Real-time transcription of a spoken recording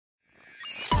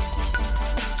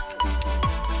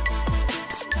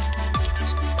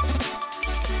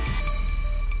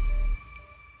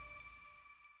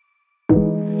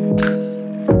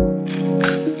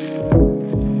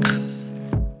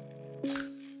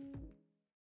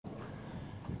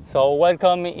So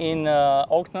welcome in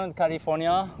Oxnard,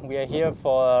 California. We are here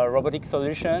for a robotic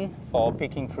solution for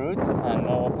picking fruit and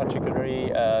more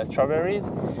particularly strawberries.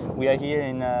 We are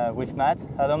here with Matt.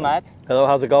 Hello, Matt. Hello,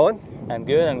 how's it going? I'm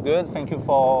good, I'm good. Thank you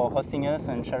for hosting us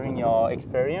and sharing your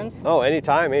experience. Oh,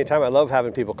 anytime. I love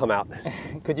having people come out.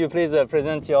 Could you please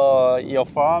present your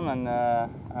farm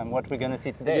and what we're going to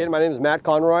see today? Again, my name is Matt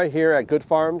Conroy here at Good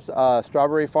Farms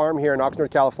Strawberry Farm here in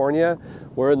Oxnard, California.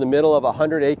 We're in the middle of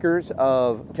 100 acres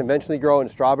of conventionally grown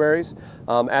strawberries.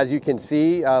 As you can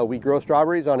see, we grow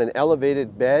strawberries on an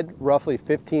elevated bed, roughly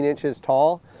 15 inches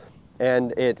tall,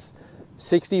 and it's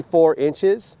 64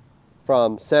 inches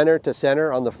from center to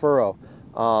center on the furrow.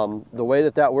 The way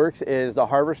that works is the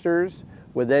harvesters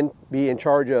would then be in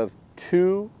charge of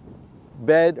 2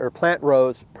 bed or plant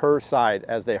rows per side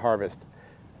as they harvest.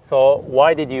 So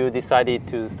why did you decide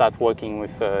to start working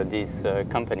with this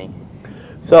company?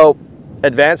 So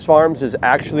Advanced Farms is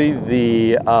actually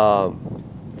the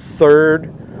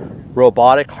third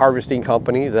robotic harvesting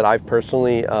company that I've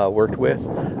personally worked with.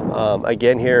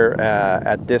 Again, here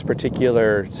at this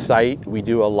particular site, we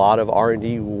do a lot of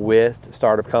R&D with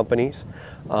startup companies.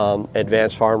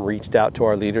 Advanced Farm reached out to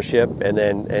our leadership and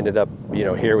then ended up,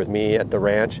 here with me at the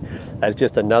ranch as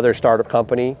just another startup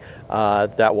company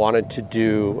that wanted to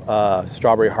do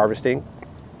strawberry harvesting.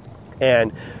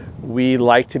 And we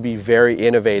like to be very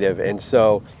innovative, and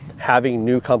so having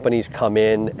new companies come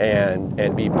in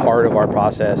and be part of our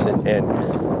process and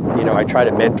I try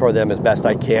to mentor them as best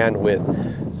I can with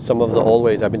some of the old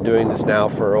ways. I've been doing this now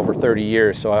for over 30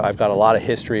 years, so I've got a lot of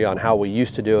history on how we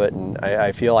used to do it, and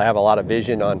I feel I have a lot of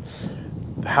vision on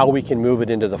how we can move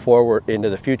it into the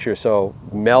future. So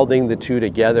melding the two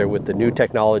together with the new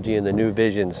technology and the new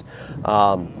visions,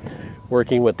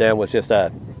 working with them was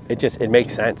it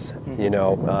makes sense.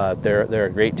 They're a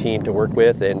great team to work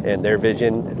with, and their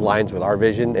vision aligns with our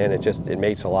vision, and it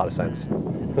makes a lot of sense.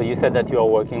 So you said that you are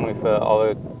working with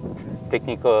our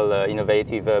technical,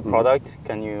 innovative product.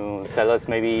 Can you tell us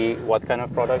maybe what kind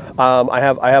of product? I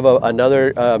have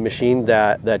another machine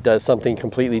that does something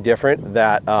completely different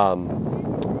that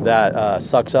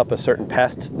sucks up a certain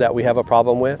pest that we have a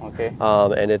problem with. Okay.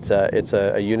 And it's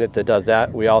a unit that does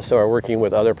that. We also are working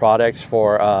with other products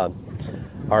for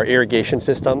our irrigation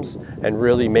systems and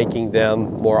really making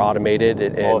them more automated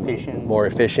and more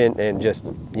efficient, and just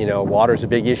water is a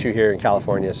big issue here in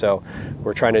California, so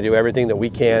we're trying to do everything that we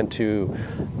can to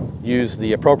use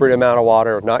the appropriate amount of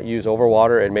water, not use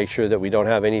overwater, and make sure that we don't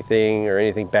have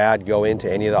anything bad go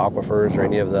into any of the aquifers or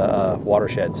any of the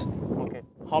watersheds. Okay.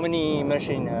 How many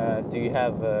machines do you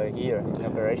have here in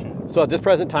operation? So at this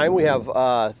present time we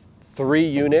have 3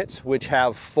 units which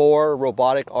have 4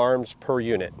 robotic arms per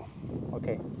unit.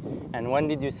 Okay. And when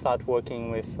did you start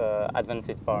working with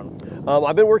Advanced Farm?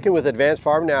 I've been working with Advanced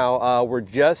Farm now. We're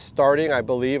just starting, I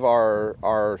believe,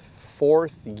 our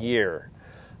 4th year.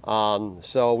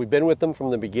 So we've been with them from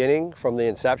the beginning, from the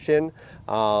inception,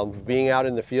 being out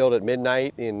in the field at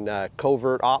midnight in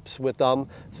covert ops with them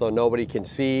so nobody can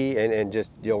see, and just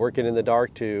working in the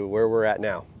dark to where we're at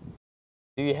now.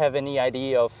 Do you have any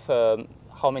idea of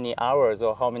how many hours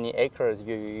or how many acres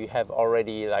you have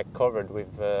already covered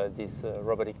with this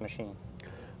robotic machine?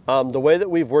 The way that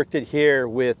we've worked it here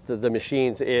with the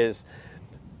machines is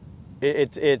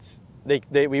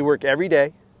we work every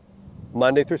day,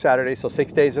 Monday through Saturday, so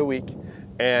 6 days a week,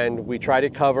 and we try to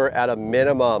cover at a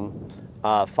minimum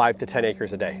 5 to 10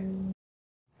 acres a day.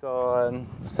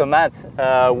 So Matt,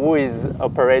 who is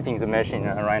operating the machine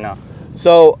right now?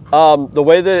 So the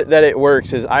way that it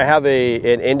works is I have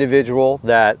an individual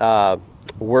that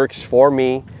works for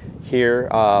me here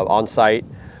on site,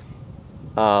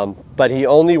 but he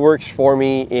only works for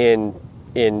me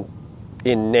in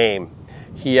name.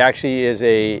 He actually is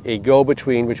a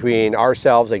go-between between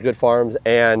ourselves at Good Farms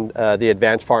and the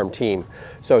Advanced Farm team.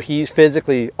 So he's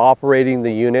physically operating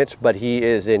the units, but he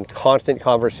is in constant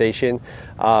conversation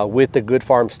with the Good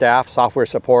Farm staff, software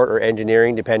support or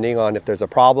engineering, depending on if there's a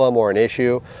problem or an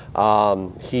issue.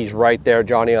 He's right there,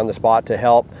 Johnny, on the spot to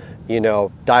help,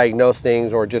 diagnose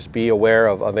things or just be aware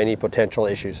of any potential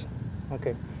issues.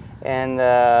 Okay. And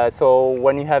so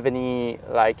when you have any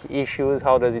issues,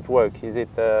 how does it work? Is it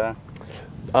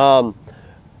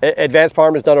Advanced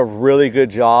Farm has done a really good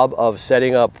job of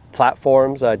setting up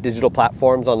platforms, digital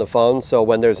platforms on the phone. So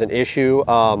when there's an issue,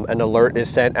 an alert is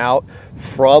sent out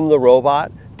from the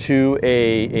robot to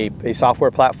a software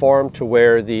platform to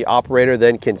where the operator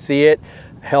then can see it,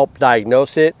 help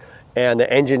diagnose it, and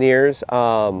the engineers,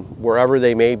 wherever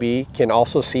they may be, can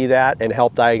also see that and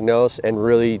help diagnose and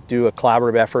really do a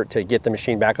collaborative effort to get the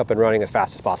machine back up and running as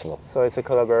fast as possible. So it's a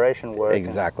collaboration work.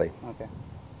 Exactly. Okay.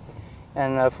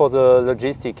 And for the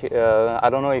logistic, I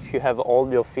don't know if you have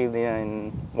all your field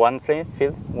in one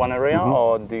field, one area,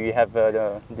 or do you have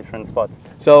different spots?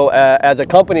 So as a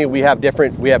company, we have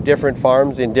different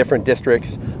farms in different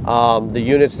districts. The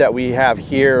units that we have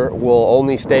here will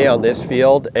only stay on this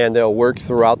field, and they'll work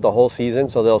throughout the whole season.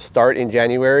 So they'll start in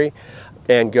January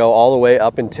and go all the way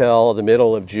up until the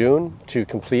middle of June to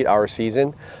complete our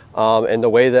season. And the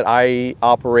way that I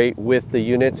operate with the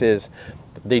units is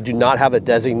they do not have a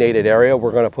designated area.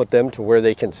 We're going to put them to where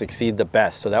they can succeed the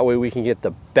best. So that way we can get the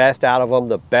best out of them,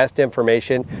 the best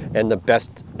information, and the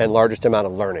best and largest amount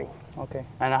of learning. Okay.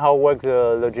 And how works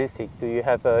the logistic? Do you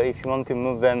have, if you want to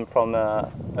move them from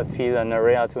a field, an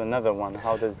area to another one,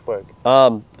 how does it work?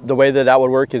 The way that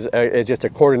would work is just a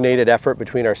coordinated effort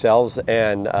between ourselves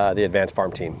and the Advanced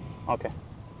Farm team. Okay.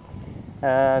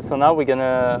 So now we're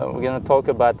gonna talk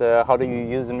about how do you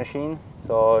use the machine.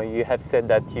 So you have said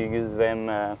that you use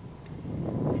them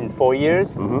since 4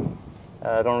 years.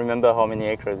 I don't remember how many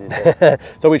acres you said.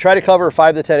 So we try to cover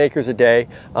 5 to 10 acres a day.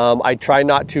 I try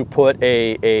not to put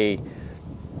a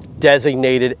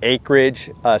designated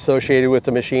acreage associated with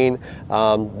the machine.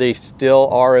 They still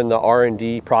are in the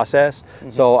R&D process.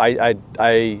 So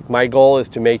my goal is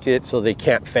to make it so they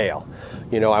can't fail.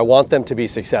 You know, I want them to be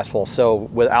successful. So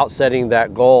without setting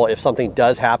that goal, if something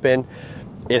does happen,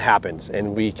 it happens,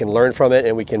 and we can learn from it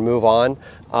and we can move on.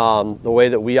 The way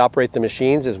that we operate the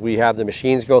machines is we have the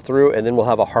machines go through, and then we'll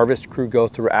have a harvest crew go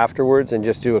through afterwards and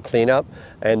just do a cleanup,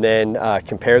 and then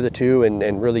compare the two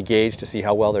and really gauge to see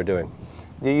how well they're doing.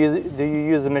 Do you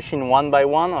use the machine one by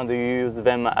one, or do you use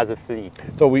them as a fleet?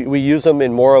 So we use them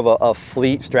in more of a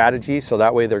fleet strategy, so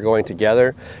that way they're going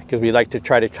together, because we like to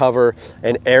try to cover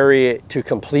an area to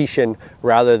completion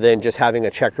rather than just having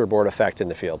a checkerboard effect in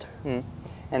the field.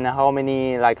 And how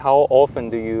often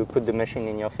do you put the machine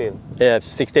in your field?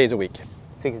 6 days a week.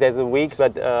 6 days a week,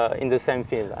 but in the same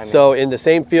field? I mean. So in the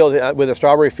same field, with a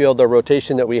strawberry field, the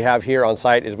rotation that we have here on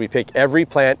site is we pick every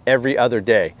plant every other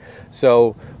day.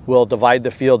 So we'll divide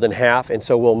the field in half, and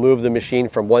so we'll move the machine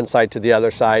from one side to the other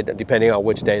side depending on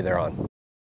which day they're on.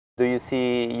 Do you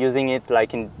see using it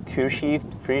like in 2 shift,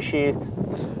 3 shift?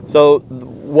 So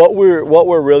what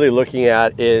we're really looking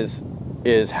at is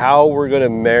how we're going to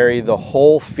marry the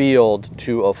whole field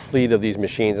to a fleet of these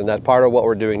machines, and that's part of what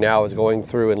we're doing now, is going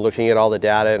through and looking at all the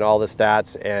data and all the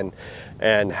stats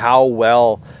and how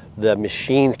well the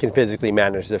machines can physically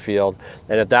manage the field.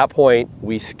 And at that point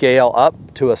we scale up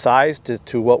to a size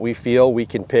to what we feel we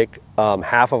can pick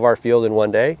half of our field in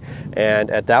one day, and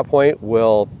at that point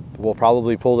we'll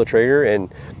probably pull the trigger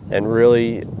and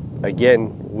really,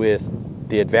 again, with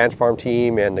the Advanced Farm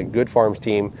team and the Good Farms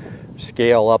team,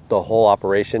 scale up the whole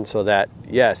operation so that,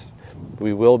 yes,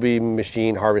 we will be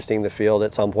machine harvesting the field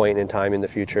at some point in time in the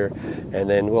future, and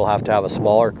then we'll have to have a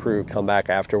smaller crew come back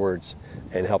afterwards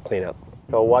and help clean up.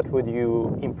 So what would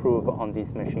you improve on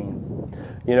this machine?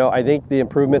 You know, I think the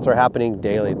improvements are happening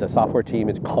daily. The software team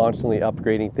is constantly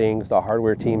upgrading things. The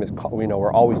hardware team is, you know,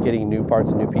 we're always getting new parts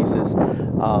and new pieces.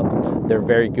 They're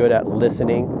very good at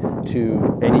listening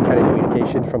to any kind of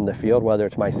communication from the field, whether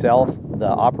it's myself, the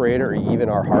operator, or even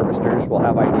our harvesters will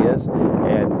have ideas.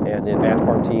 And the Advanced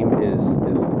Farm team is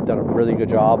done a really good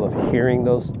job of hearing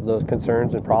those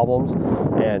concerns and problems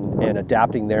and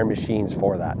adapting their machines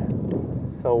for that.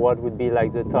 So what would be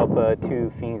like the top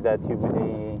 2 things that you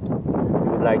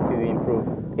would like to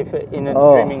improve, if in a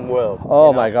dreaming world? Oh,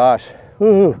 you know? My gosh.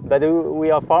 Woo-hoo. But we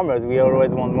are farmers. We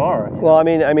always want more. Well, I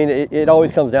mean, it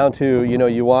always comes down to, you know,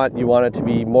 you want it to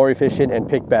be more efficient and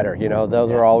pick better. You know,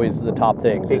 those are always the top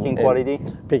things. Picking quality.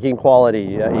 Picking quality.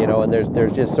 You know, and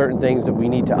there's just certain things that we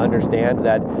need to understand,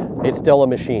 that it's still a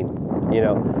machine. You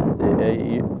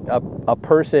know, a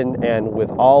person, and with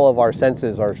all of our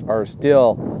senses, are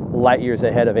still light years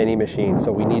ahead of any machine,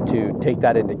 so we need to take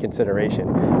that into consideration.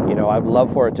 You know, I'd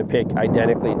love for it to pick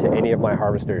identically to any of my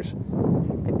harvesters.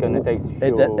 It's gonna take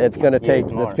it's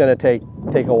gonna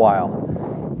take a while.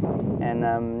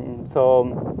 And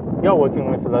so you're working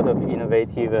with a lot of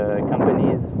innovative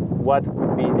companies. What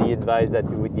would be the advice that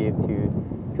you would give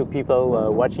to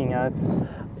people watching us?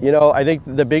 You know, I think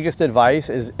the biggest advice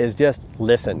is just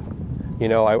listen. You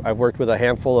know, I've worked with a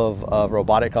handful of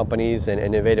robotic companies and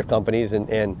innovative companies,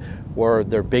 and where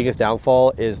their biggest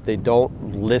downfall is they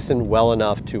don't listen well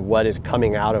enough to what is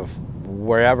coming out of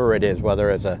wherever it is,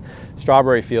 whether it's a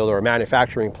strawberry field or a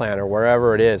manufacturing plant or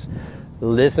wherever it is.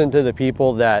 Listen to the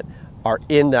people that are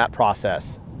in that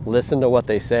process. Listen to what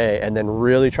they say, and then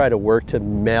really try to work to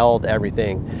meld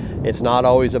everything. It's not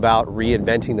always about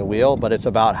reinventing the wheel, but it's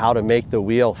about how to make the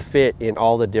wheel fit in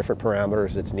all the different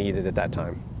parameters that's needed at that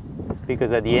time.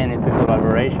 Because at the end, it's a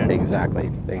collaboration. Exactly.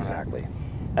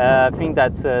 I think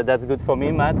that's good for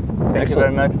me, Matt. Thank you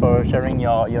very much for sharing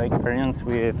your experience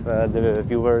with the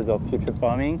viewers of Future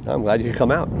Farming. I'm glad you could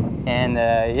come out. And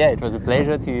yeah, it was a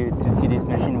pleasure to see this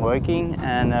machine working,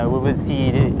 and we will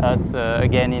see us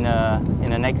again in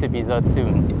a next episode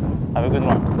soon. Have a good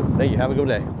one. Thank you. Have a good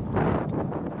day.